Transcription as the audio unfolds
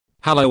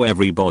Hello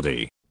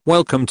everybody.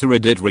 Welcome to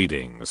Reddit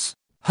Readings.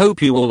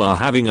 Hope you all are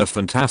having a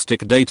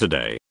fantastic day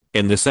today.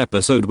 In this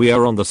episode we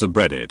are on the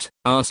subreddit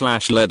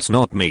r/let's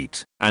not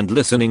meet and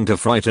listening to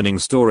frightening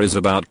stories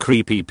about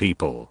creepy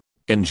people.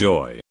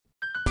 Enjoy.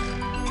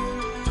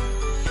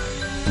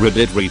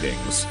 Reddit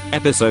Readings,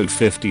 episode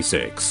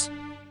 56.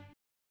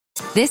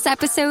 This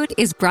episode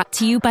is brought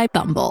to you by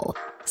Bumble.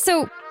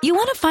 So, you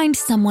want to find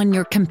someone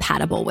you're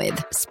compatible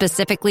with,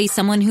 specifically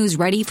someone who's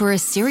ready for a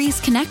serious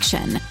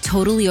connection,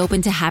 totally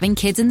open to having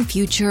kids in the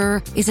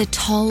future, is a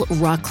tall,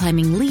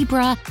 rock-climbing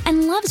Libra,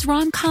 and loves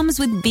rom-coms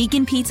with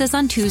vegan pizzas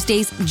on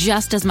Tuesdays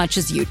just as much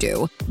as you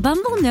do.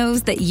 Bumble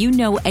knows that you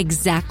know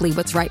exactly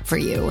what's right for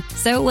you.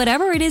 So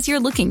whatever it is you're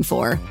looking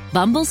for,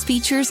 Bumble's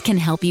features can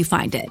help you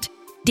find it.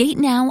 Date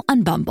now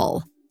on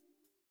Bumble.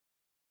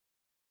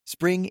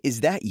 Spring,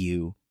 is that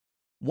you?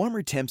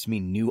 Warmer temps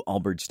mean new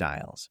Allbirds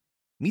styles.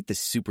 Meet the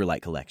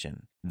Superlight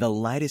Collection, the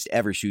lightest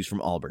ever shoes from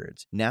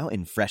Allbirds, now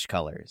in fresh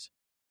colors.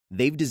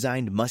 They've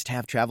designed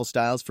must-have travel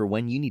styles for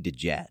when you need to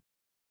jet.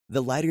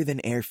 The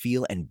lighter-than-air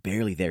feel and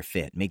barely-there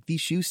fit make these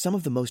shoes some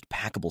of the most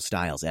packable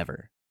styles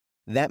ever.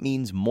 That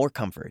means more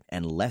comfort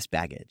and less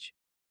baggage.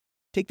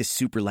 Take the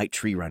Superlight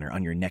Tree Runner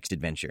on your next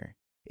adventure.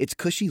 Its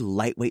cushy,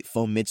 lightweight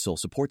foam midsole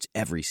supports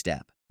every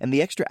step, and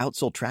the extra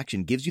outsole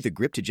traction gives you the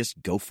grip to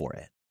just go for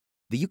it.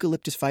 The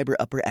eucalyptus fiber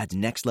upper adds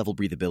next-level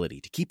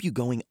breathability to keep you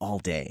going all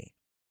day.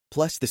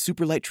 Plus, the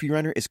Superlight Tree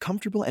Runner is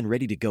comfortable and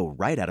ready to go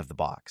right out of the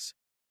box.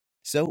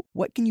 So,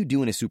 what can you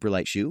do in a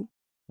Superlight shoe?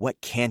 What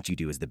can't you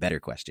do is the better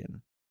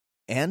question.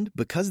 And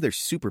because they're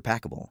super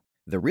packable,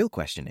 the real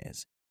question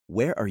is,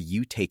 where are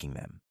you taking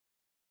them?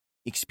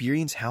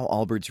 Experience how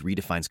Allbirds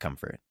redefines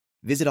comfort.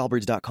 Visit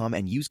allbirds.com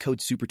and use code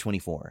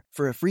SUPER24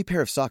 for a free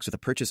pair of socks with a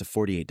purchase of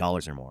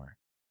 $48 or more.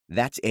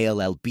 That's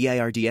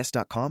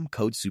ALLBIRDS.com,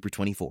 code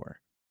SUPER24.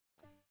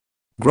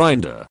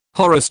 Grindr,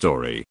 horror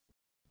story.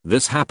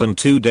 This happened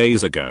 2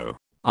 days ago.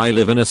 I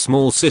live in a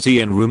small city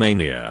in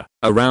Romania,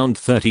 around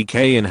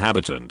 30k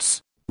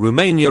inhabitants.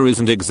 Romania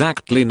isn't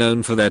exactly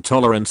known for their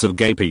tolerance of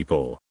gay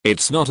people.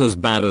 It's not as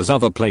bad as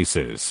other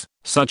places,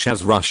 such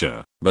as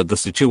Russia, but the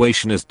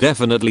situation is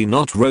definitely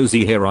not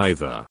rosy here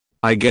either.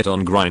 I get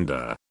on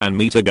Grindr and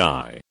meet a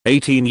guy,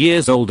 18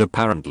 years old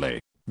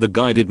apparently. The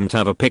guy didn't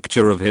have a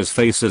picture of his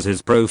face as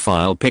his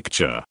profile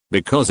picture,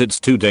 because it's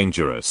too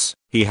dangerous.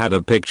 He had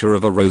a picture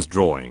of a rose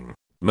drawing.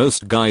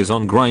 Most guys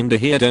on Grindr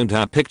here don't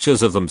have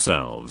pictures of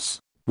themselves.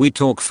 We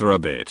talk for a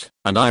bit,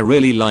 and I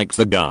really like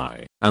the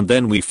guy, and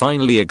then we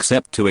finally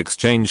accept to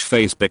exchange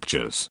face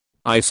pictures.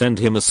 I send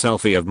him a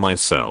selfie of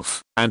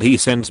myself, and he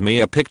sends me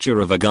a picture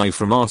of a guy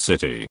from our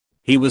city.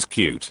 He was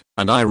cute,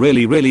 and I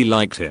really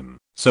liked him,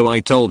 so I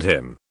told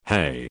him,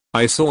 "Hey,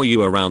 I saw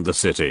you around the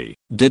city,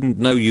 didn't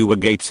know you were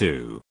gay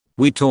too."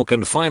 We talk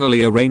and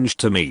finally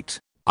arranged to meet.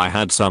 I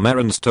had some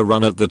errands to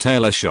run at the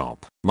tailor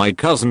shop. My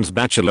cousin's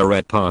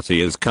bachelorette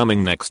party is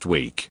coming next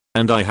week,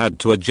 and I had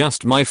to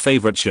adjust my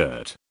favorite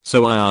shirt,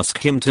 so I asked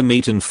him to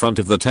meet in front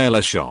of the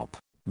tailor shop.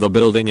 The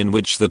building in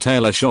which the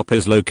tailor shop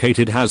is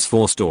located has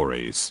 4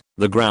 stories.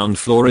 The ground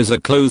floor is a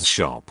clothes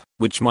shop,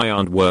 which my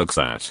aunt works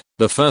at.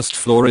 The first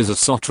floor is a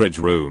sottage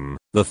room,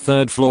 the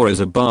third floor is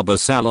a barber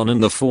salon,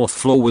 and the 4th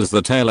floor was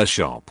the tailor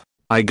shop.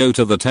 I go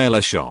to the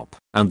tailor shop,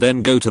 and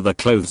then go to the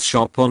clothes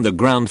shop on the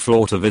ground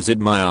floor to visit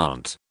my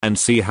aunt, and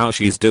see how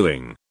she's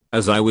doing.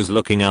 As I was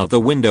looking out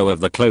the window of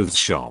the clothes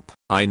shop,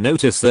 I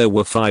noticed there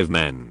were 5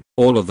 men,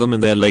 all of them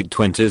in their late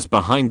 20s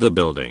behind the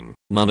building.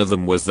 None of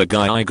them was the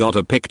guy I got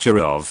a picture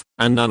of,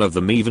 and none of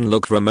them even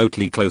looked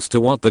remotely close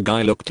to what the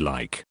guy looked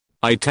like.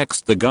 I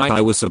text the guy I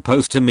was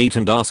supposed to meet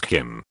and ask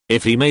him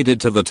if he made it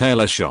to the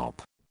tailor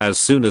shop. As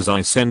soon as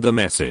I send the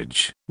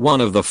message,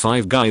 one of the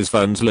 5 guys'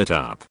 phones lit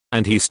up,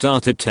 and he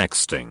started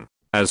texting.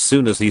 As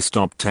soon as he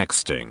stopped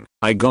texting,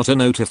 I got a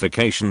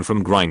notification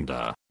from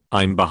Grindr.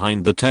 I'm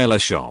behind the tailor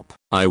shop.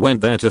 I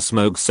went there to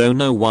smoke so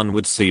no one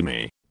would see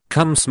me.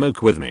 Come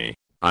smoke with me.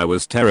 I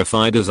was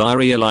terrified as I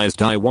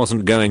realized I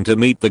wasn't going to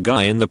meet the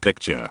guy in the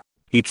picture.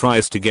 He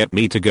tries to get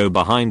me to go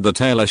behind the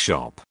tailor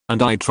shop,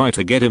 and I try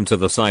to get him to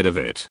the side of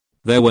it.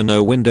 There were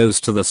no windows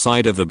to the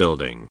side of the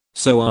building,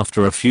 so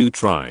after a few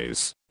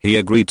tries, he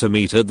agreed to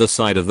meet at the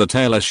side of the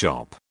tailor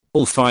shop.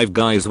 All 5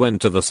 guys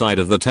went to the side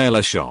of the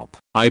tailor shop.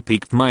 I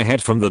peeked my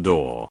head from the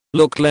door,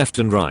 looked left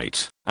and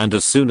right, and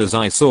as soon as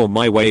I saw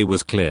my way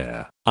was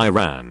clear, I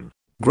ran.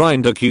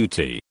 Grindr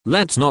cutie,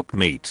 let's not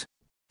meet.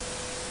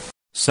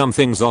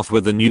 Something's off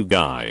with the new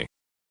guy.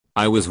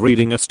 I was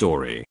reading a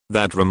story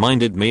that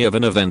reminded me of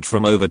an event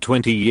from over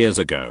 20 years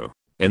ago.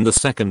 In the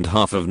second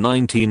half of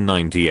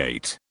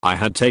 1998, I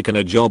had taken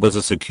a job as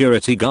a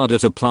security guard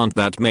at a plant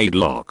that made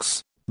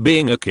locks.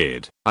 Being a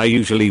kid, I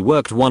usually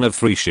worked one of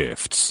 3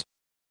 shifts.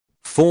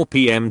 4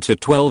 p.m. to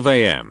 12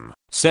 a.m.,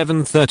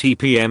 7:30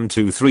 p.m.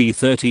 to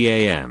 3:30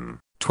 a.m.,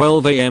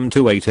 12 a.m.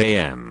 to 8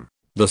 a.m.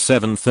 The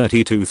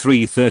 7:30 to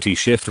 3:30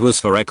 shift was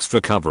for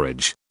extra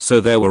coverage, so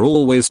there were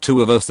always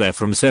 2 of us there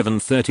from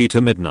 7:30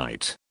 to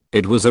midnight.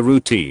 It was a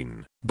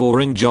routine,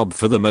 boring job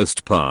for the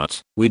most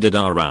part. We did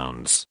our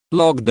rounds,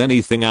 logged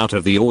anything out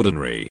of the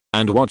ordinary,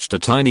 and watched a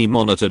tiny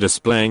monitor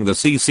displaying the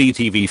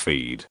CCTV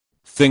feed.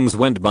 Things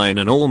went by in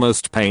an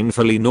almost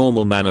painfully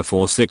normal manner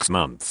for 6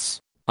 months.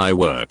 I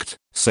worked,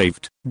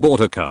 saved, bought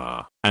a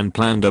car, and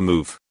planned a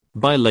move.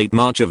 By late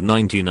March of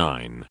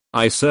 '99,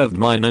 I served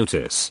my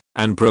notice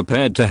and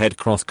prepared to head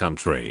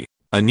cross-country.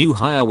 A new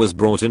hire was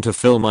brought in to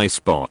fill my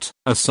spot,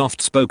 a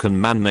soft-spoken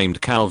man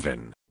named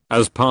Calvin.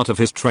 As part of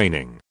his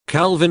training,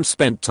 Calvin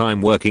spent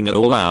time working at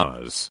all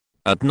hours.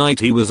 At night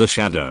he was a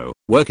shadow,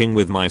 working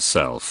with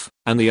myself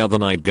and the other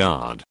night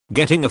guard,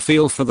 getting a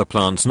feel for the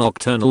plant's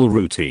nocturnal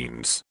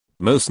routines.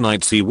 Most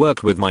nights he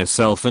worked with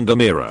myself and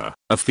Amira,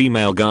 a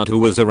female guard who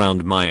was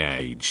around my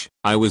age.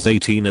 I was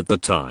 18 at the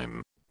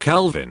time.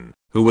 Calvin,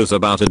 who was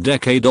about a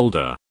decade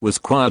older, was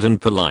quiet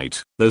and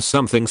polite, though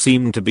something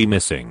seemed to be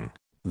missing.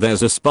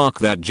 There's a spark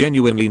that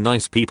genuinely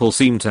nice people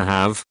seem to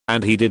have,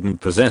 and he didn't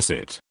possess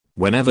it.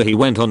 Whenever he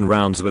went on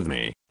rounds with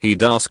me,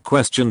 he'd ask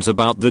questions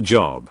about the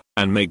job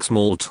and make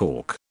small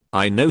talk.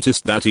 I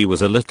noticed that he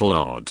was a little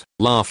odd,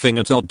 laughing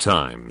at odd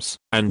times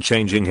and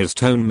changing his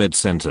tone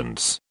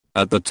mid-sentence.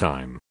 At the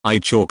time, I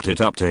chalked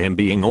it up to him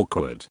being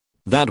awkward.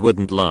 That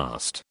wouldn't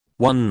last.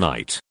 One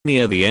night,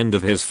 near the end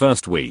of his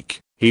first week,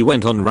 he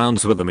went on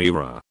rounds with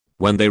Amira.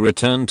 When they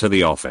returned to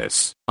the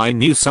office, I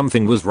knew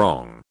something was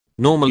wrong.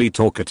 Normally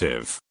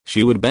talkative,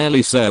 she would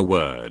barely say a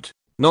word.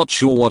 Not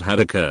sure what had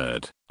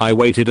occurred. I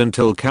waited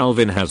until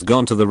Calvin has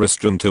gone to the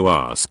restroom to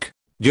ask.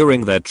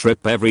 During their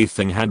trip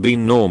everything had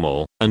been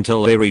normal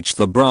until they reached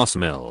the brass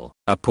mill,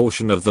 a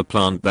portion of the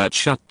plant that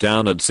shut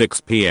down at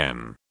 6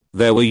 p.m.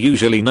 There were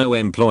usually no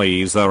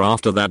employees there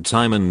after that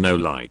time and no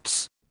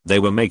lights. They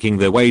were making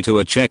their way to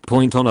a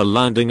checkpoint on a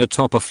landing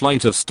atop a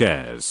flight of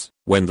stairs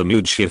when the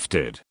mood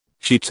shifted.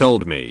 She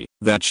told me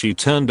that she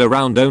turned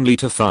around only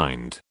to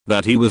find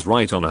that he was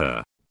right on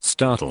her.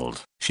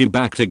 Startled, she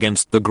backed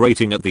against the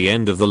grating at the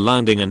end of the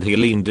landing and he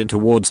leaned in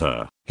towards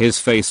her, his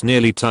face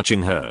nearly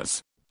touching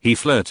hers. He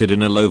flirted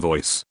in a low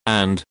voice,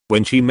 and,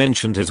 when she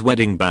mentioned his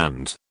wedding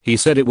band, he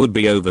said it would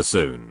be over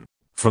soon.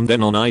 From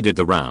then on I did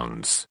the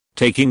rounds,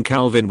 taking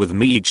Calvin with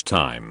me each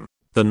time.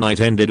 The night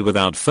ended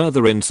without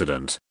further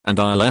incident, and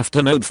I left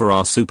a note for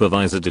our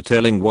supervisor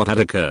detailing what had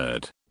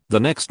occurred.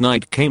 The next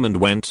night came and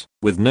went,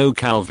 with no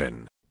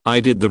Calvin. I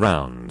did the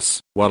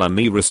rounds, while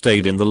Amira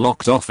stayed in the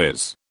locked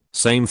office.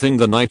 Same thing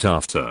the night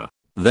after.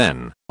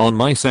 Then, on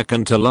my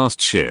second to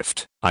last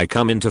shift, I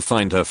come in to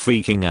find her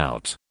freaking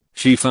out.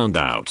 She found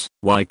out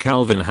why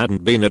Calvin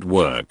hadn't been at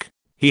work.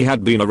 He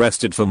had been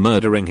arrested for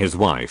murdering his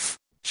wife.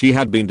 She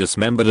had been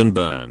dismembered and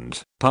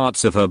burned,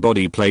 parts of her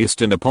body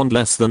placed in a pond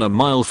less than a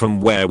mile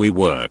from where we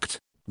worked.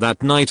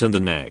 That night and the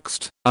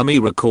next,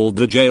 Amira called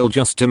the jail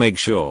just to make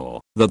sure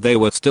that they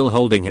were still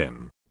holding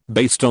him.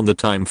 Based on the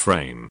time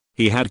frame,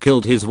 he had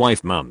killed his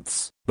wife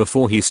months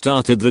before he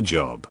started the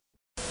job.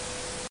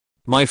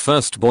 My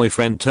first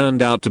boyfriend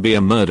turned out to be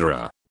a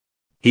murderer.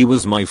 He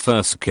was my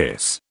first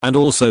kiss, and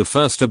also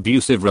first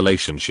abusive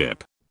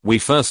relationship. We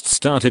first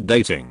started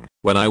dating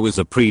when I was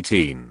a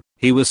preteen.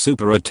 He was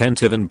super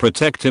attentive and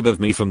protective of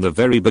me from the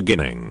very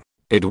beginning.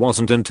 It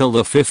wasn't until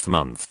the 5th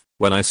month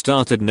when I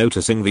started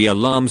noticing the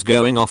alarms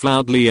going off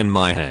loudly in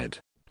my head.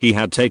 He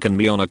had taken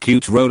me on a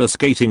cute roller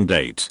skating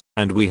date,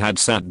 and we had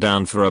sat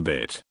down for a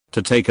bit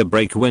to take a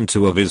break when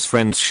 2 of his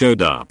friends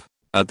showed up.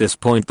 At this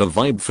point the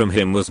vibe from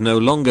him was no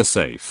longer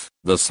safe.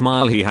 The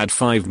smile he had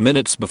 5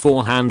 minutes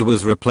beforehand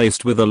was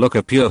replaced with a look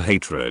of pure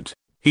hatred.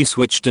 He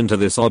switched into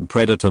this odd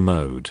predator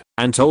mode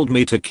and told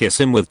me to kiss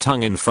him with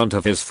tongue in front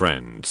of his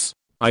friends.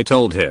 I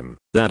told him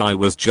that I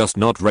was just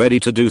not ready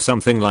to do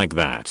something like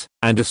that,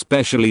 and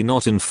especially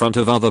not in front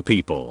of other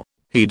people.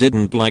 He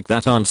didn't like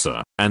that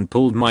answer and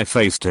pulled my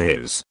face to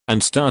his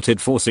and started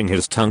forcing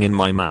his tongue in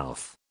my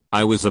mouth.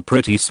 I was a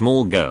pretty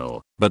small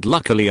girl, but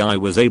luckily I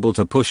was able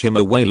to push him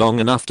away long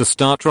enough to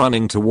start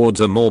running towards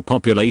a more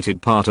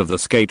populated part of the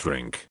skate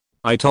rink.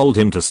 I told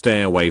him to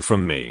stay away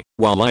from me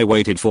while I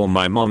waited for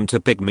my mom to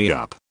pick me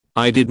up.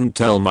 I didn't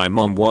tell my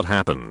mom what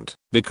happened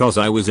because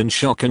I was in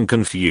shock and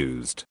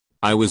confused.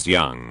 I was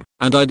young,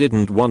 and I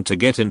didn't want to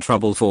get in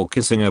trouble for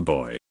kissing a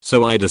boy,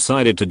 so I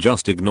decided to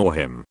just ignore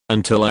him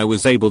until I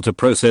was able to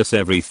process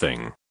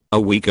everything. A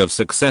week of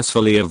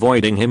successfully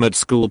avoiding him at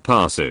school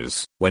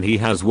passes when he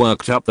has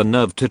worked up the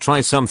nerve to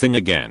try something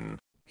again.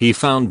 He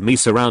found me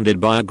surrounded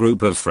by a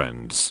group of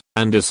friends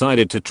and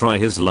decided to try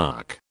his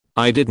luck.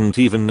 I didn't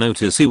even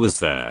notice he was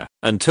there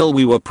until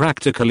we were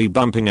practically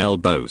bumping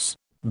elbows.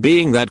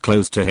 Being that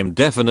close to him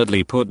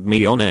definitely put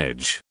me on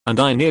edge, and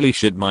I nearly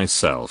shit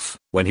myself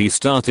when he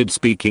started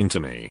speaking to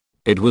me.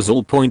 It was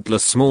all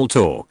pointless small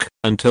talk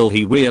until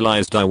he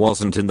realized I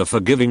wasn't in the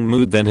forgiving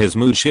mood. Then his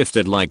mood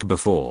shifted like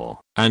before,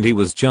 and he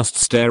was just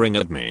staring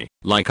at me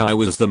like I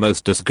was the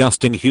most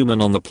disgusting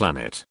human on the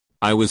planet.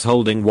 I was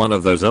holding one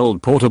of those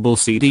old portable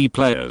CD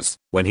players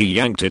when he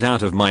yanked it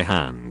out of my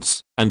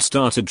hands and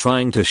started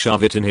trying to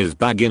shove it in his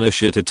bag in a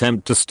shit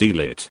attempt to steal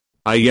it.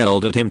 I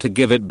yelled at him to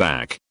give it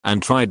back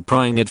and tried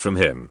prying it from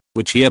him,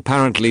 which he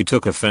apparently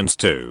took offense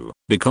to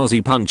because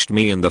he punched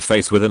me in the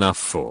face with enough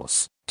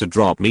force to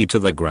drop me to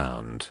the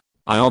ground.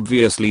 I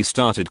obviously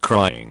started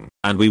crying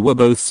and we were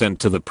both sent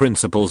to the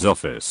principal's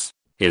office.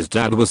 His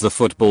dad was the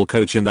football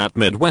coach in that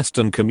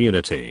Midwestern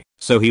community,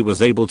 so he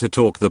was able to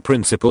talk the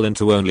principal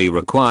into only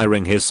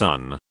requiring his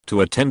son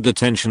to attend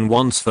detention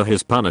once for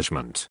his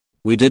punishment.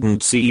 We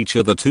didn't see each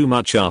other too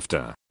much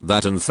after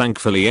that and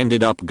thankfully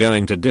ended up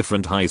going to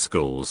different high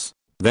schools.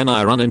 Then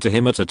I ran into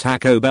him at a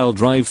Taco Bell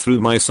drive-thru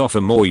my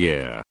sophomore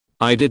year.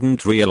 I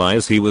didn't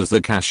realize he was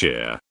the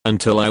cashier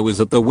until I was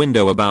at the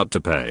window about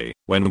to pay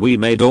when we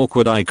made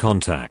awkward eye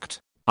contact.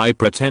 I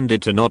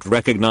pretended to not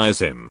recognize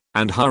him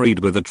and hurried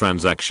with the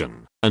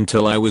transaction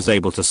until I was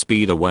able to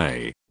speed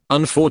away.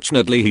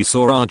 Unfortunately, he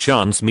saw our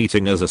chance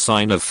meeting as a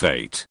sign of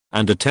fate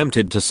and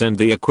attempted to send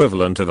the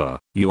equivalent of a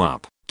 "you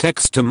up"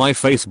 text to my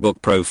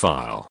Facebook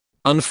profile.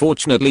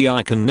 Unfortunately,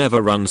 I can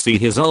never unsee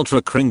his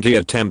ultra cringy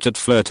attempt at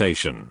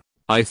flirtation.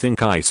 I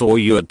think I saw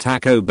you at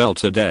Taco Bell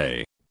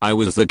today. I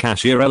was the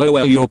cashier,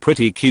 lol, you're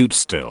pretty cute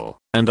still,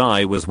 and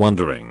I was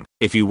wondering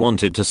if you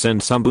wanted to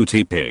send some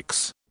booty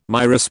pics.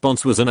 My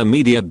response was an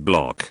immediate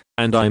block,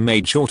 and I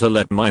made sure to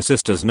let my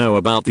sisters know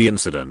about the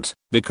incident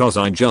because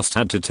I just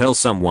had to tell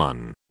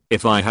someone.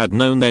 If I had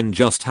known then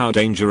just how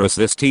dangerous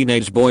this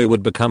teenage boy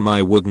would become,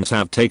 I wouldn't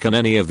have taken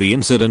any of the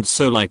incidents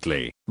so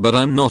lightly, but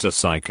I'm not a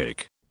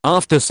psychic.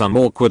 After some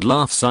awkward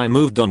laughs, I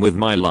moved on with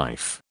my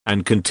life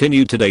and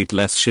continued to date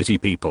less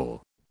shitty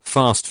people.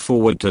 Fast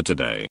forward to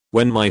today,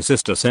 when my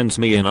sister sends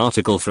me an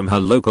article from her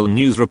local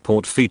news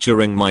report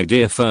featuring my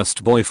dear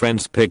first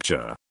boyfriend's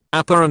picture.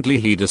 Apparently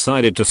he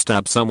decided to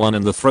stab someone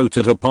in the throat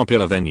at a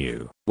popular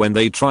venue when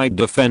they tried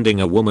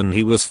defending a woman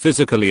he was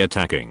physically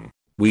attacking.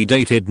 We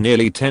dated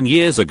nearly 10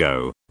 years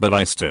ago, but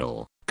I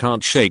still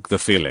can't shake the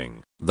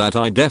feeling that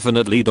I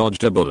definitely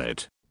dodged a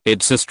bullet.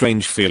 It's a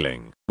strange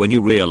feeling when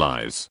you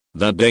realize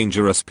that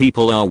dangerous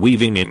people are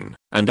weaving in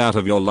and out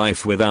of your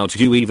life without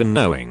you even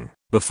knowing,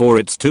 before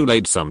it's too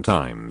late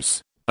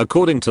sometimes.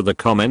 According to the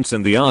comments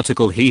in the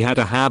article, he had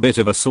a habit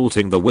of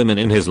assaulting the women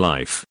in his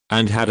life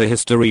and had a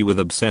history with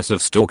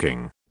obsessive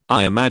stalking.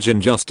 I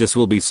imagine justice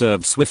will be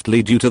served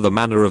swiftly due to the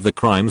manner of the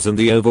crimes and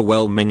the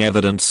overwhelming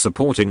evidence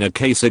supporting a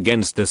case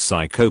against this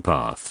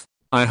psychopath.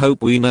 I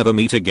hope we never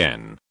meet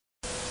again.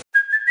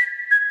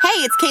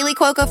 Hey, it's Kaylee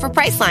Cuoco for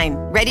Priceline.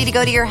 Ready to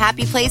go to your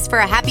happy place for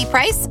a happy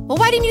price? Well,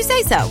 why didn't you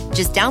say so?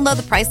 Just download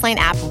the Priceline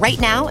app right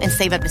now and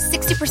save up to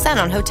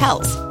 60% on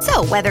hotels.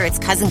 So whether it's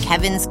Cousin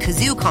Kevin's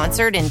Kazoo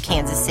Concert in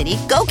Kansas City,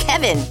 go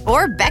Kevin,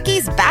 or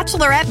Becky's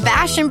Bachelorette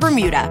Bash in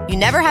Bermuda, you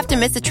never have to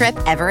miss a trip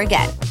ever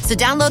again. So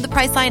download the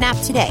Priceline app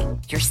today.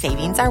 Your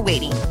savings are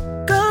waiting.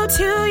 Go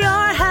to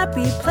your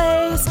happy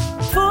place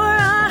for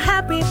a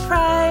happy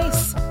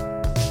price.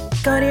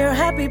 Go to your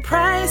happy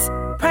price,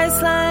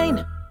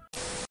 Priceline.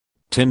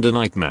 Tinder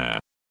nightmare.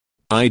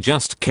 I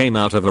just came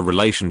out of a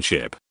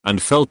relationship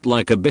and felt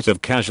like a bit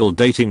of casual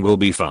dating will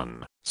be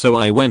fun, so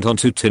I went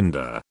onto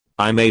Tinder.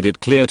 I made it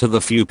clear to the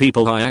few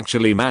people I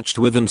actually matched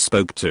with and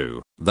spoke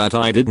to that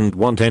I didn't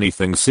want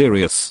anything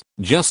serious,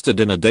 just a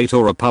dinner date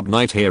or a pub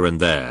night here and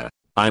there.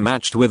 I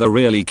matched with a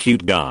really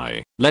cute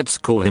guy, let's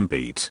call him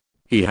Pete.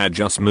 He had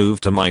just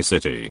moved to my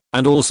city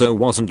and also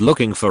wasn't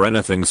looking for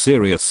anything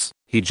serious.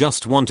 He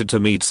just wanted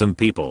to meet some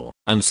people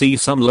and see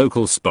some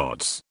local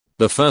spots.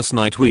 The first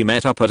night we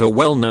met up at a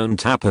well-known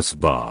tapas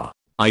bar.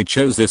 I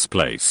chose this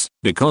place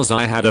because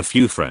I had a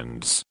few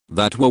friends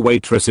that were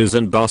waitresses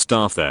and bar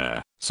staff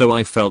there, so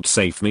I felt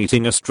safe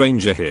meeting a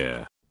stranger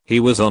here.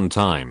 He was on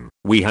time,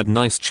 we had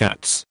nice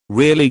chats,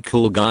 really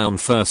cool guy on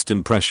first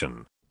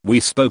impression. We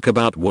spoke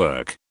about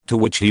work, to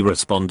which he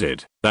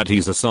responded that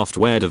he's a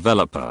software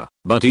developer,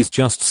 but he's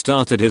just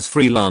started his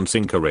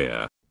freelancing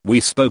career. We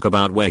spoke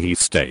about where he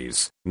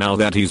stays now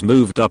that he's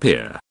moved up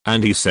here,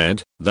 and he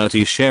said that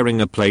he's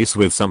sharing a place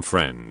with some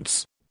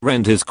friends.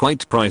 Rent is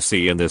quite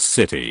pricey in this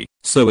city,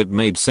 so it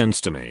made sense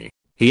to me.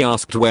 He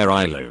asked where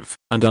I live,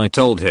 and I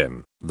told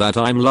him that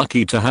I'm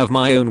lucky to have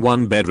my own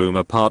one-bedroom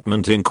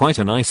apartment in quite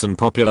a nice and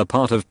popular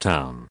part of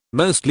town,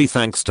 mostly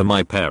thanks to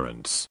my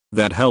parents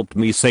that helped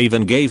me save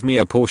and gave me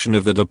a portion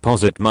of the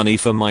deposit money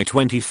for my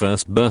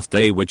 21st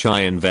birthday, which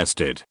I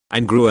invested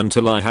and grew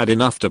until I had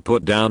enough to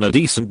put down a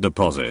decent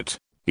deposit.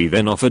 He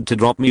then offered to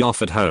drop me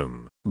off at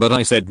home, but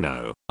I said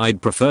no,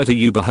 I'd prefer to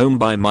Uber home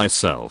by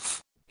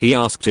myself. He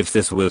asked if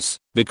this was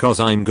because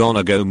I'm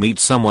gonna go meet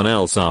someone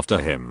else after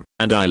him,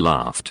 and I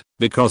laughed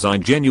because I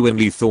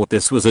genuinely thought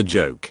this was a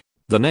joke.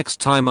 The next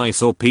time I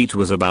saw Pete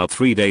was about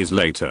 3 days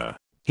later.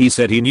 He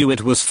said he knew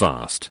it was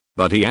fast,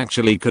 but he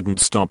actually couldn't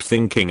stop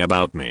thinking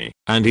about me,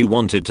 and he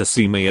wanted to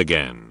see me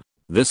again.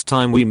 This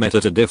time we met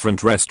at a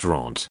different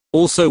restaurant,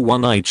 also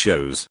one I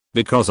chose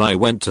because I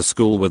went to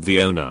school with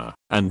the owner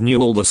and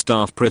knew all the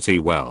staff pretty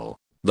well.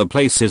 The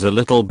place is a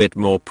little bit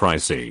more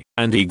pricey,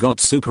 and he got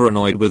super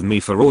annoyed with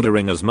me for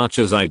ordering as much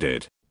as I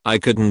did. I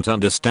couldn't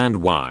understand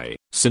why,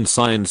 since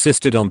I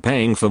insisted on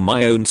paying for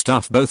my own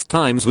stuff both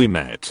times we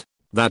met.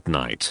 That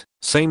night,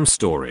 same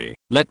story,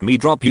 let me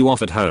drop you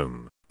off at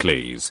home,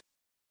 please.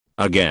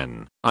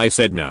 Again, I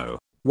said no.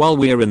 While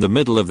we're in the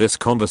middle of this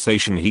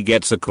conversation he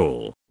gets a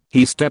call.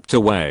 He stepped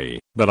away,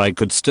 but I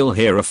could still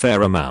hear a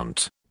fair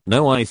amount.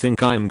 No, I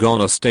think I'm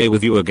gonna stay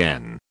with you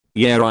again.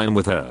 Yeah, I'm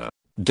with her.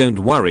 Don't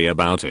worry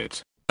about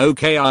it.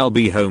 Okay, I'll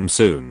be home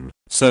soon.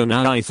 So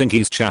now I think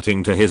he's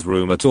chatting to his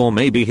roommate or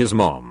maybe his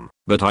mom,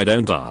 but I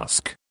don't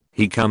ask.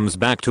 He comes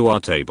back to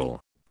our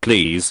table.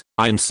 Please,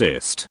 I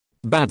insist.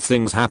 Bad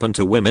things happen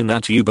to women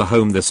at Uber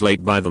home this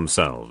late by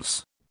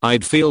themselves.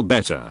 I'd feel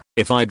better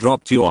if I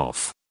dropped you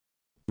off.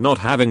 Not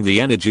having the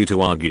energy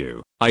to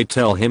argue, I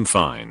tell him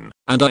fine,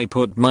 and I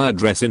put my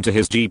address into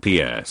his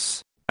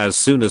GPS. As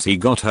soon as he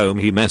got home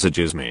he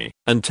messages me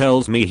and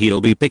tells me he'll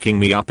be picking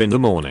me up in the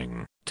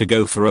morning to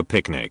go for a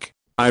picnic.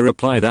 I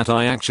reply that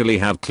I actually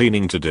have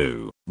cleaning to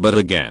do, but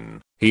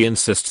again, he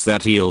insists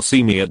that he'll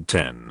see me at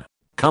 10.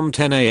 Come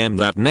 10 AM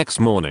that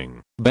next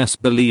morning,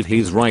 best believe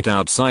he's right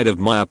outside of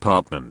my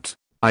apartment.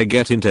 I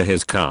get into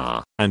his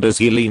car, and as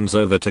he leans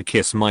over to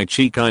kiss my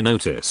cheek I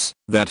notice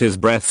that his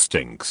breath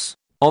stinks.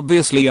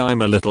 Obviously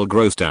I'm a little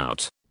grossed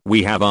out.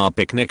 We have our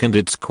picnic and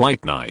it's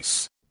quite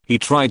nice. He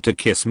tried to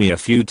kiss me a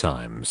few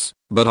times,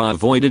 but I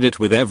avoided it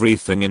with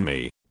everything in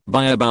me.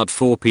 By about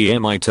 4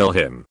 PM I tell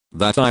him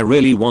that I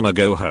really wanna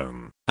go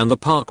home, and the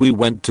park we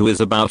went to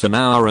is about an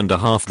hour and a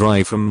half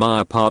drive from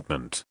my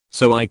apartment,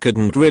 so I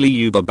couldn't really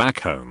Uber back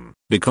home,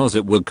 because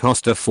it would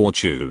cost a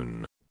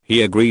fortune.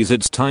 He agrees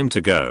it's time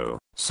to go,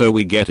 so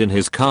we get in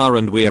his car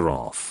and we're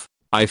off.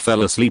 I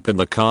fell asleep in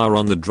the car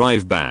on the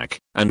drive back,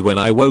 and when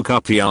I woke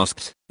up he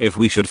asked if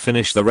we should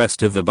finish the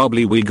rest of the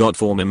bubbly we got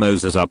for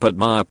mimosas up at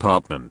my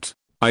apartment.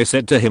 I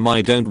said to him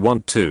I don't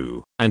want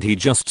to, and he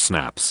just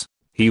snaps.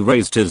 He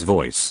raised his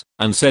voice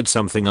and said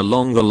something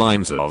along the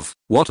lines of,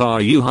 "What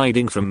are you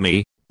hiding from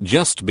me?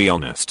 Just be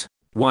honest.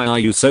 Why are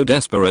you so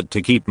desperate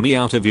to keep me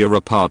out of your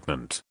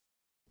apartment?"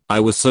 I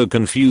was so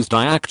confused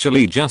I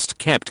actually just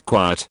kept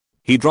quiet.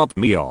 He dropped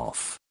me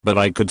off, but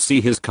I could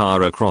see his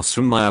car across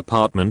from my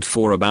apartment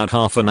for about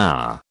half an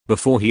hour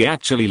before he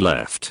actually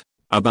left.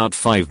 About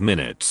 5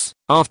 minutes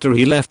after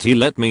he left he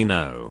let me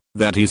know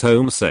that he's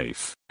home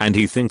safe and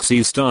he thinks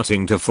he's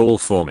starting to fall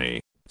for me.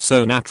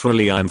 So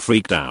naturally I'm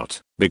freaked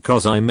out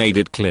because I made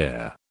it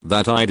clear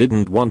that I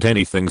didn't want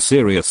anything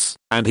serious,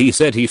 and he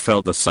said he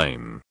felt the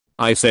same.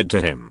 I said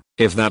to him,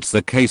 if that's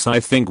the case I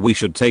think we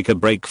should take a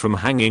break from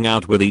hanging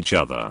out with each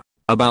other.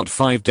 About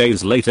 5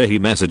 days later he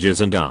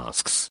messages and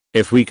asks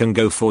if we can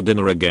go for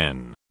dinner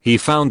again. He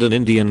found an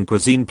Indian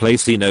cuisine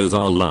place he knows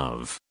I'll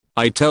love.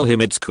 I tell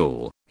him it's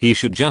cool, he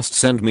should just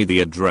send me the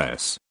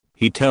address.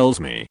 He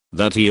tells me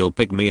that he'll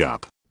pick me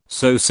up.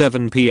 So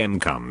 7 PM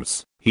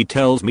comes. He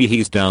tells me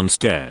he's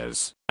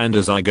downstairs, and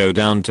as I go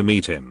down to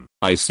meet him,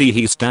 I see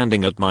he's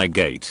standing at my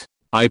gate.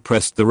 I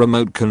pressed the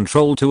remote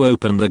control to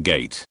open the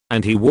gate,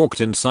 and he walked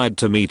inside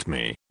to meet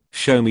me.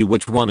 Show me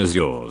which one is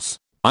yours.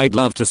 I'd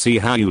love to see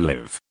how you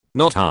live.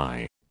 Not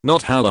hi.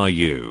 Not how are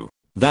you.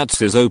 That's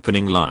his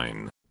opening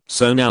line.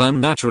 So now I'm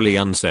naturally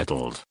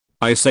unsettled.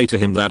 I say to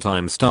him that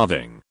I'm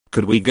starving.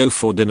 Could we go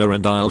for dinner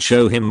and I'll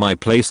show him my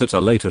place at a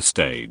later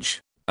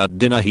stage. At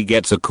dinner he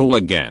gets a call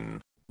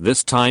again.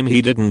 This time he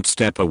didn't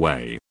step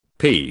away.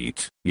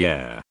 Pete,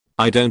 yeah.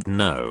 I don't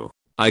know.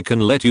 I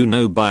can let you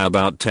know by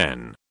about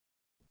 10.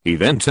 He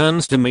then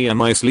turns to me, am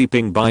I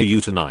sleeping by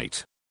you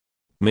tonight?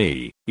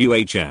 Me,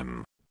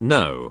 UHM.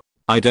 No,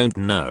 I don't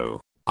know.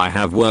 I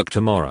have work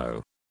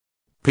tomorrow.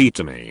 Pete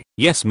to me,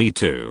 yes me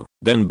too.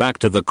 Then back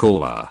to the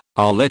caller,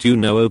 I'll let you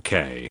know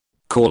okay.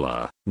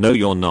 Caller, no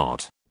you're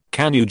not.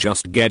 Can you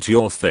just get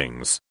your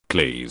things,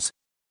 please?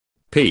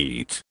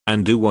 Pete,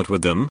 and do what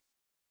with them?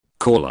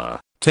 Caller,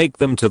 take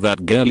them to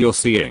that girl you're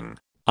seeing.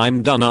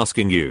 I'm done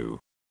asking you.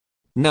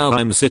 Now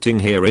I'm sitting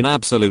here in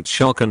absolute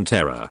shock and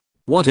terror.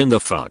 What in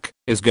the fuck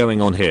is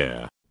going on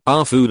here?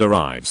 Our food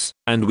arrives,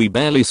 and we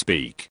barely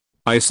speak.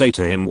 I say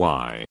to him,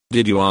 why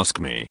did you ask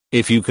me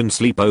if you can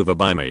sleep over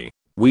by me?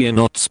 We're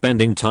not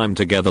spending time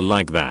together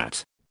like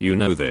that. You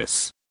know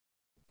this.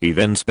 He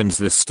then spins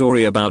this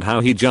story about how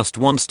he just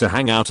wants to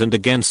hang out and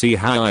again see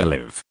how I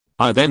live.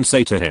 I then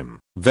say to him,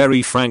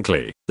 very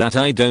frankly, that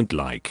I don't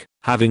like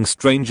having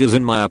strangers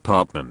in my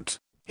apartment.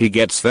 He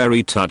gets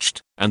very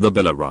touched, and the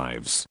bill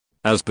arrives.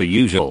 As per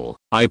usual,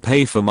 I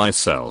pay for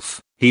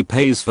myself. He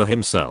pays for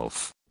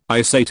himself.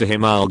 I say to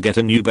him I'll get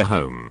an Uber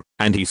home,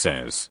 and he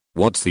says,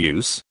 what's the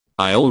use?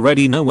 I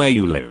already know where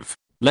you live.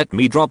 Let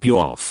me drop you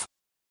off.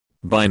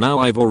 By now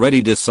I've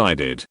already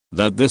decided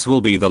that this will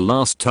be the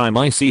last time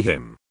I see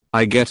him.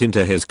 I get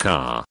into his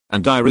car,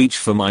 and I reach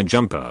for my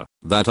jumper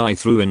that I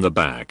threw in the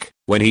back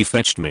when he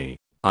fetched me.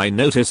 I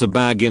notice a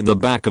bag in the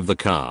back of the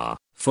car,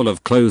 full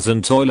of clothes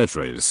and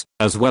toiletries,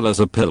 as well as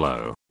a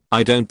pillow.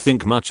 I don't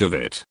think much of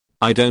it.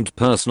 I don't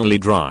personally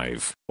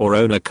drive or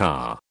own a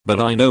car, but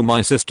I know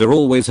my sister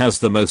always has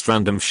the most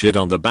random shit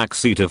on the back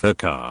seat of her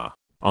car.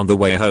 On the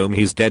way home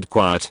he's dead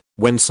quiet,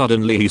 when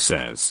suddenly he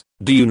says,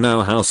 do you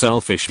know how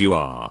selfish you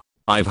are?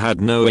 I've had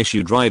no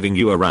issue driving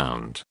you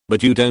around,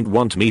 but you don't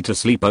want me to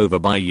sleep over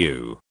by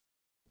you.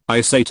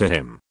 I say to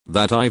him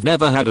that I've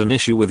never had an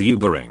issue with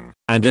Ubering,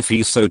 and if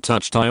he's so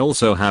touched I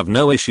also have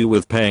no issue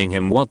with paying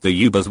him what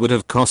the Ubers would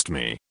have cost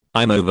me.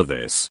 I'm over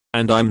this,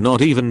 and I'm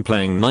not even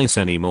playing nice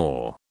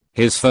anymore.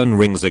 His phone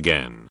rings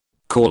again.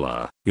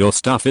 Caller, your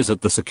stuff is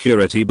at the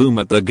security boom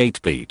at the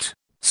gate, Pete.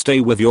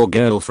 Stay with your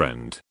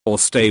girlfriend, or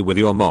stay with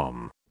your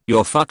mom.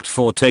 You're fucked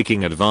for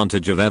taking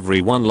advantage of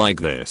everyone like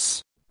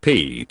this.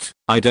 Pete,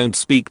 I don't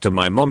speak to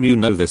my mom, you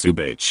know this, you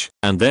bitch,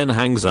 and then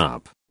hangs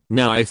up.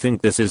 Now I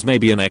think this is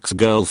maybe an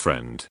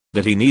ex-girlfriend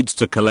that he needs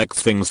to collect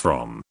things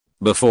from.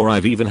 Before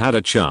I've even had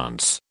a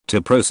chance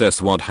to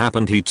process what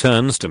happened, he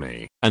turns to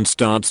me and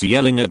starts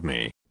yelling at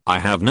me. I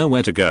have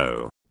nowhere to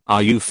go.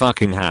 Are you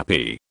fucking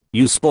happy?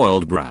 You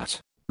spoiled brat.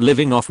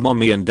 Living off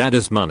mommy and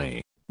daddy's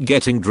money.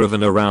 Getting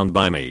driven around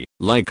by me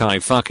like I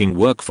fucking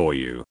work for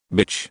you,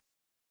 bitch.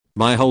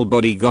 My whole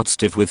body got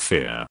stiff with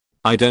fear.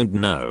 I don't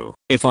know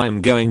if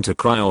I'm going to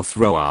cry or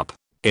throw up.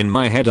 In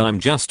my head I'm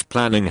just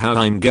planning how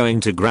I'm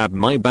going to grab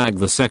my bag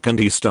the second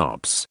he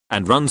stops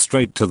and run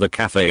straight to the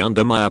cafe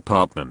under my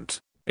apartment.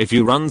 If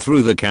you run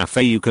through the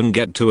cafe you can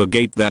get to a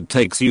gate that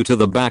takes you to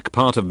the back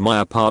part of my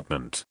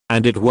apartment,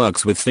 and it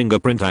works with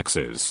fingerprint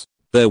access.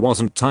 There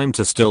wasn't time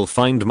to still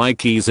find my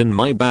keys in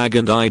my bag,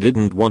 and I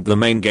didn't want the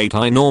main gate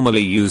I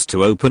normally use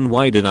to open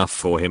wide enough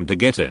for him to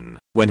get in.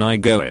 When I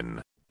go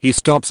in, he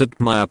stops at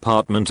my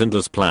apartment, and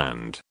as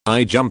planned,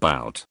 I jump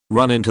out,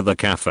 run into the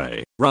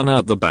cafe, run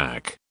out the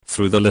back,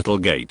 through the little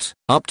gate,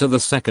 up to the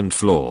second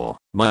floor.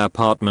 My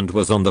apartment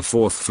was on the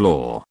 4th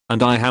floor,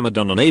 and I hammered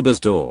on a neighbor's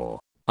door.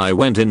 I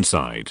went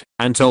inside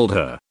and told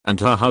her and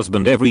her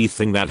husband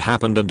everything that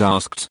happened and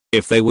asked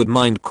if they would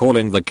mind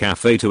calling the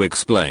cafe to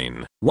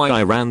explain why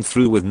I ran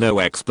through with no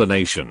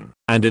explanation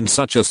and in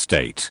such a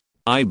state.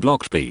 I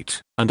blocked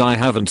Pete, and I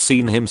haven't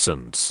seen him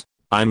since.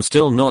 I'm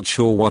still not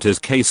sure what his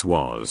case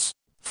was.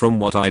 From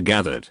what I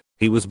gathered,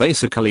 he was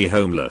basically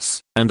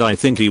homeless, and I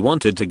think he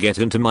wanted to get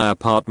into my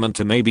apartment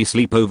to maybe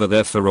sleep over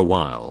there for a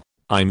while.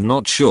 I'm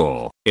not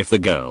sure if the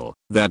girl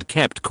that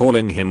kept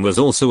calling him was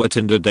also a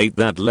Tinder date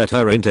that let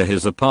her into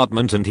his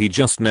apartment and he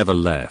just never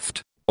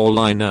left. All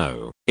I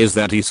know is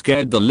that he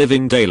scared the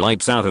living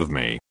daylights out of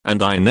me,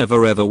 and I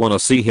never ever wanna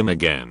see him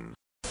again.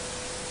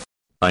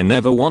 I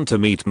never want to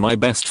meet my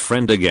best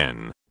friend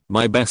again.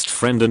 My best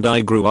friend and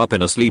I grew up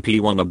in a sleepy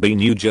wannabe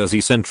New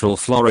Jersey Central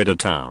Florida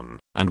town,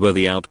 and were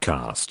the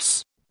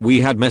outcasts.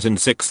 We had met in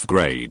 6th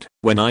grade,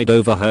 when I'd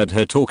overheard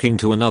her talking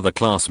to another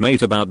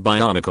classmate about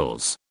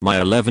Bionicles, my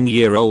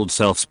 11-year-old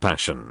self's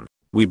passion.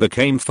 We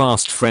became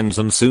fast friends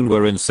and soon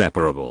were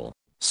inseparable.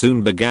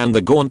 Soon began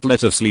the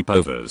gauntlet of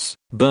sleepovers,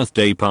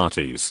 birthday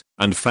parties,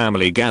 and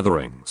family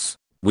gatherings.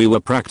 We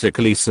were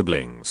practically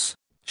siblings.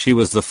 She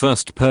was the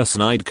first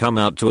person I'd come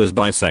out to as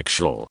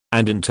bisexual,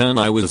 and in turn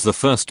I was the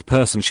first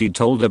person she'd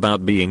told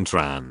about being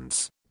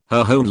trans.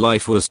 Her whole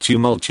life was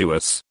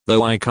tumultuous,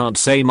 though I can't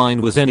say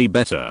mine was any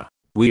better.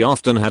 We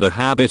often had a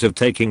habit of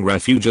taking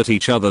refuge at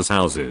each other's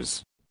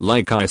houses.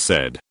 Like I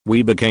said,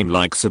 we became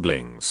like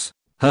siblings.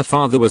 Her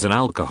father was an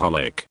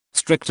alcoholic,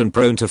 strict and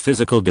prone to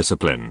physical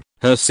discipline.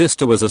 Her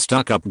sister was a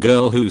stuck-up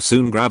girl who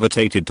soon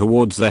gravitated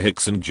towards the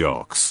hicks and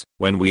jocks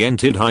when we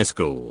entered high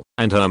school,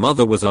 and her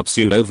mother was a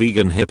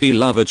pseudo-vegan hippie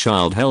lover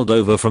child held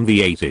over from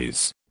the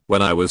 80s.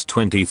 When I was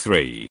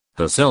 23,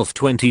 herself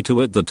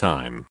 22 at the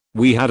time,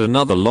 we had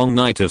another long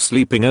night of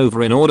sleeping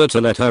over in order to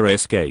let her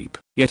escape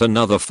yet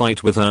another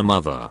fight with her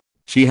mother.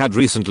 She had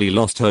recently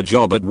lost her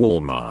job at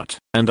Walmart,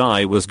 and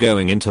I was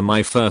going into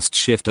my first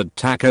shift at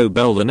Taco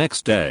Bell the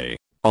next day.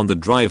 On the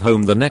drive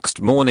home the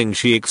next morning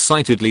she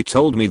excitedly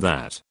told me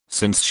that,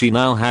 since she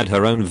now had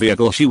her own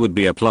vehicle, she would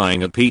be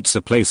applying at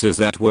pizza places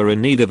that were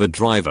in need of a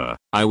driver.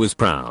 I was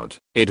proud.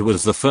 It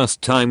was the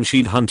first time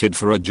she'd hunted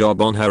for a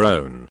job on her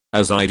own,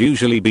 as I'd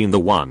usually been the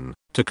one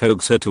to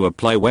coax her to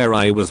apply where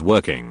I was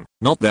working.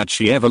 Not that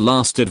she ever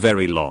lasted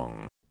very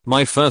long.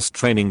 My first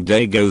training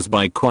day goes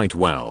by quite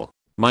well.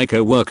 My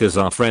co-workers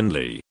are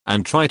friendly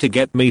and try to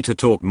get me to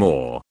talk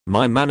more.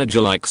 My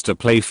manager likes to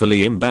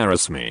playfully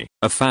embarrass me,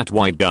 a fat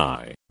white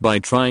guy, by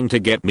trying to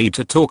get me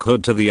to talk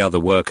hood to the other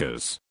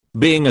workers.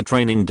 Being a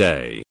training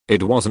day,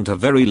 it wasn't a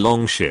very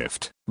long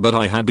shift, but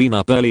I had been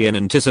up early in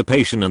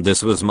anticipation and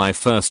this was my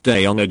first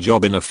day on a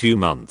job in a few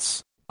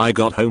months. I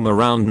got home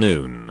around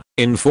noon,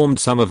 informed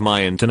some of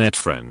my internet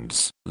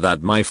friends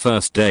that my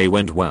first day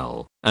went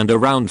well, and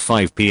around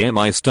 5 PM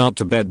I start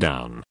to bed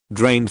down,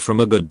 drained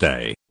from a good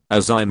day.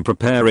 As I'm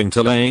preparing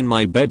to lay in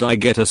my bed I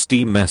get a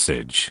Steam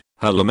message,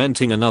 her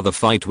lamenting another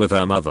fight with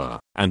her mother,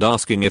 and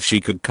asking if she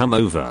could come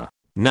over.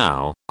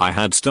 Now, I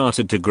had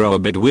started to grow a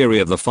bit weary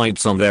of the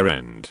fights on their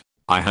end.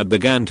 I had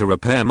begun to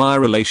repair my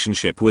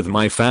relationship with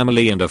my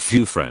family and a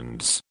few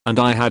friends, and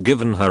I had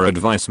given her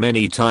advice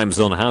many times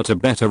on how to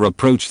better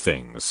approach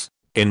things.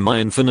 In my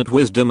infinite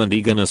wisdom and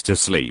eagerness to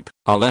sleep,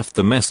 I left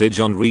the message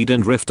on read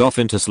and drift off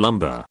into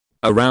slumber.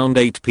 Around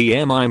 8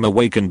 PM I'm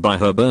awakened by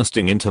her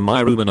bursting into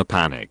my room in a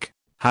panic.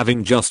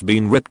 Having just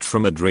been ripped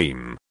from a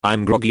dream,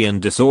 I'm groggy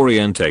and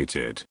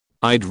disorientated.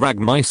 I drag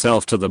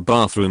myself to the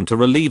bathroom to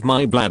relieve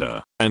my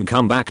bladder and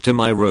come back to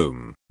my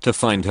room to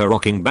find her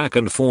rocking back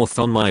and forth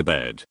on my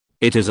bed.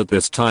 It is at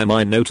this time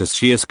I notice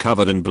she is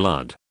covered in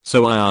blood,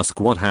 so I ask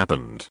what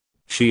happened.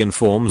 She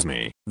informs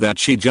me that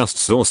she just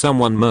saw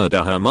someone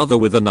murder her mother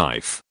with a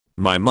knife.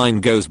 My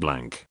mind goes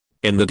blank.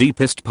 In the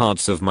deepest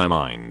parts of my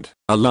mind,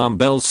 alarm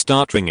bells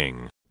start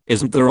ringing.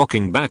 Isn't the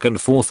rocking back and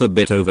forth a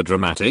bit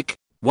overdramatic?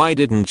 Why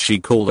didn't she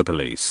call the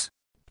police?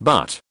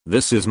 But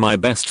this is my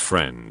best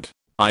friend.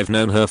 I've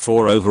known her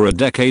for over a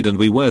decade and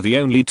we were the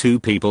only two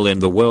people in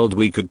the world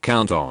we could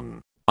count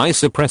on. I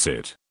suppress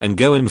it and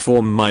go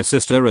inform my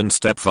sister and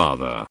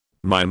stepfather.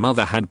 My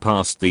mother had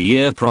passed the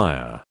year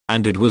prior,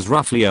 and it was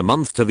roughly a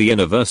month to the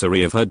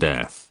anniversary of her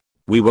death.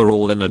 We were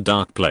all in a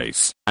dark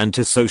place,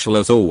 antisocial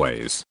as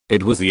always.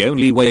 It was the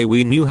only way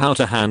we knew how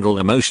to handle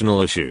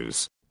emotional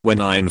issues. When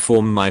I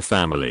inform my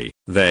family,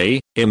 they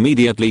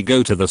immediately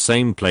go to the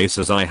same place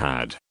as I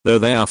had, though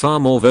they are far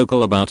more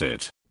vocal about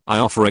it. I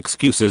offer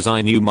excuses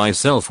I knew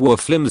myself were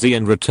flimsy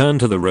and return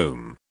to the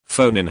room,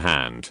 phone in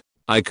hand.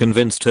 I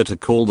convinced her to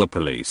call the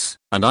police,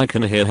 and I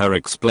can hear her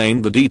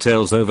explain the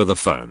details over the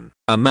phone.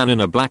 A man in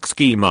a black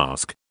ski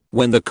mask.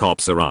 When the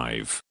cops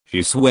arrive,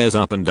 she swears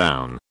up and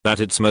down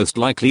that it's most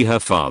likely her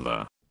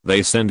father.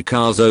 They send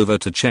cars over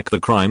to check the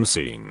crime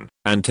scene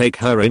and take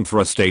her in for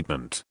a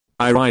statement.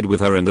 I ride with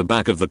her in the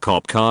back of the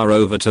cop car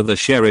over to the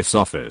sheriff's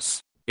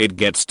office. It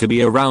gets to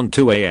be around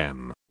 2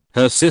 a.m.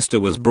 Her sister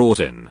was brought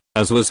in,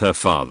 as was her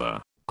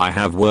father. I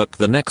have work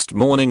the next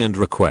morning and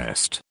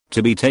request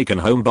to be taken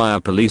home by a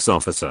police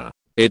officer.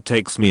 It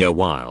takes me a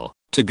while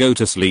to go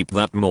to sleep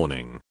that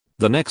morning.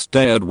 The next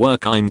day at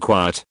work I'm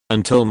quiet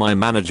until my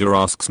manager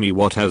asks me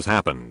what has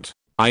happened.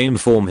 I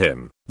inform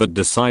him, but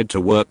decide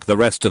to work the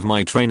rest of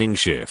my training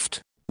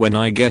shift. When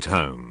I get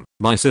home,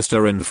 my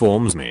sister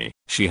informs me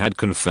she had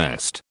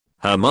confessed.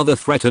 Her mother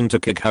threatened to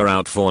kick her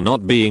out for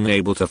not being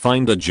able to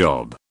find a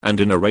job, and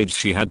in a rage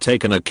she had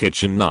taken a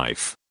kitchen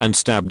knife and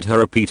stabbed her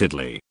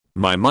repeatedly.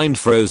 My mind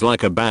froze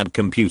like a bad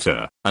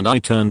computer, and I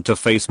turned to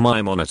face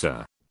my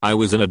monitor. I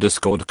was in a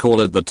Discord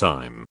call at the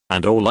time,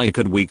 and all I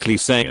could weakly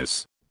say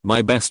is,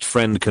 my best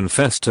friend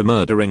confessed to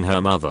murdering her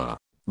mother.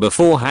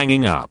 Before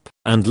hanging up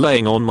and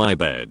laying on my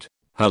bed.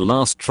 Her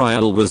last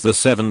trial was the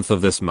 7th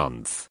of this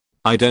month.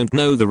 I don't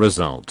know the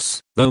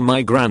results, though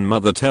my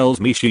grandmother tells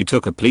me she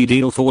took a plea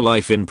deal for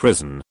life in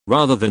prison,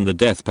 rather than the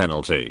death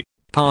penalty.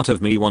 Part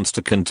of me wants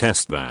to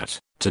contest that,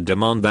 to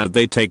demand that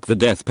they take the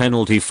death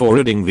penalty for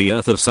ridding the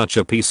earth of such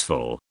a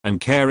peaceful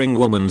and caring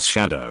woman's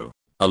shadow.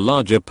 A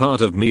larger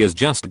part of me is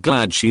just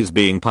glad she's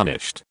being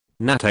punished.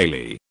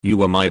 Natalie, you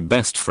were my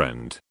best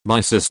friend, my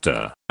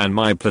sister, and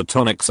my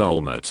platonic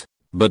soulmate.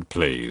 But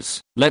please,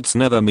 let's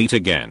never meet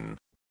again.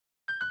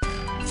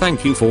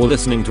 Thank you for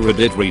listening to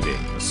Reddit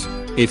Readings.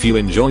 If you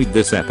enjoyed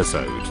this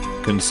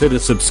episode, consider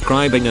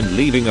subscribing and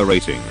leaving a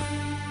rating.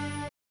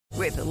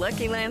 With the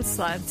Lucky Land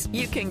Slots,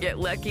 you can get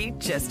lucky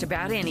just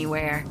about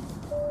anywhere.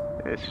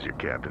 This is your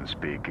captain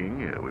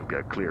speaking. We've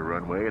got clear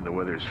runway and the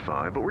weather's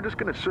fine, but we're just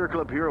going to circle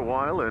up here a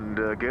while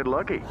and get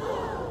lucky.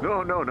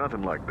 No,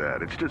 nothing like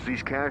that. It's just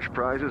these cash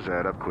prizes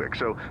add up quick.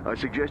 So I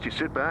suggest you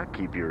sit back,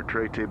 keep your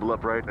tray table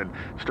upright, and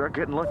start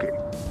getting lucky.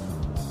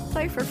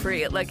 Play for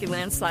free at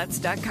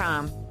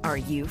LuckyLandSlots.com. Are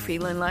you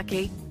feeling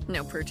lucky?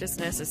 No purchase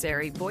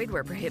necessary. Void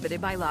where prohibited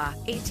by law.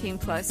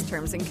 18+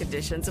 terms and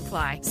conditions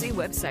apply. See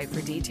website for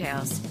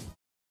details.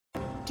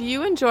 Do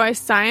you enjoy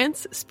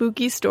science,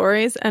 spooky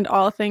stories, and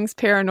all things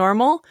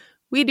paranormal?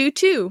 We do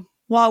too.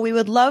 While we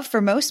would love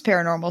for most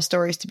paranormal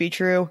stories to be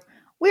true,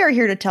 we are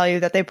here to tell you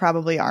that they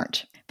probably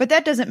aren't. But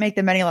that doesn't make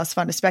them any less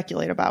fun to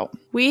speculate about.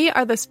 We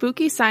are the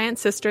Spooky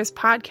Science Sisters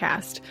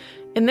podcast.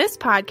 In this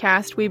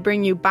podcast, we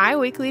bring you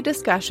bi-weekly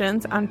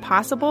discussions on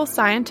possible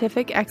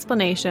scientific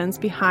explanations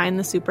behind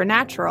the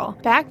supernatural.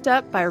 Backed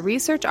up by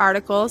research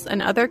articles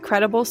and other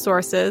credible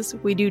sources,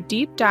 we do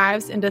deep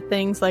dives into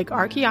things like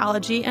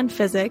archaeology and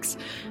physics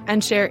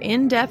and share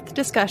in-depth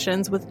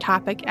discussions with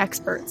topic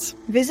experts.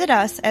 Visit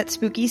us at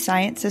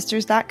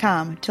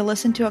SpookyScienceSisters.com to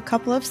listen to a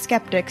couple of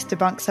skeptics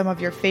debunk some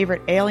of your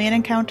favorite alien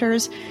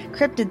encounters,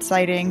 cryptid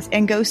sightings,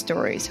 and ghost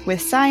stories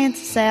with science,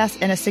 sass,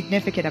 and a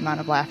significant amount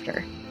of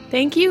laughter.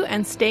 Thank you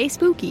and stay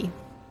spooky.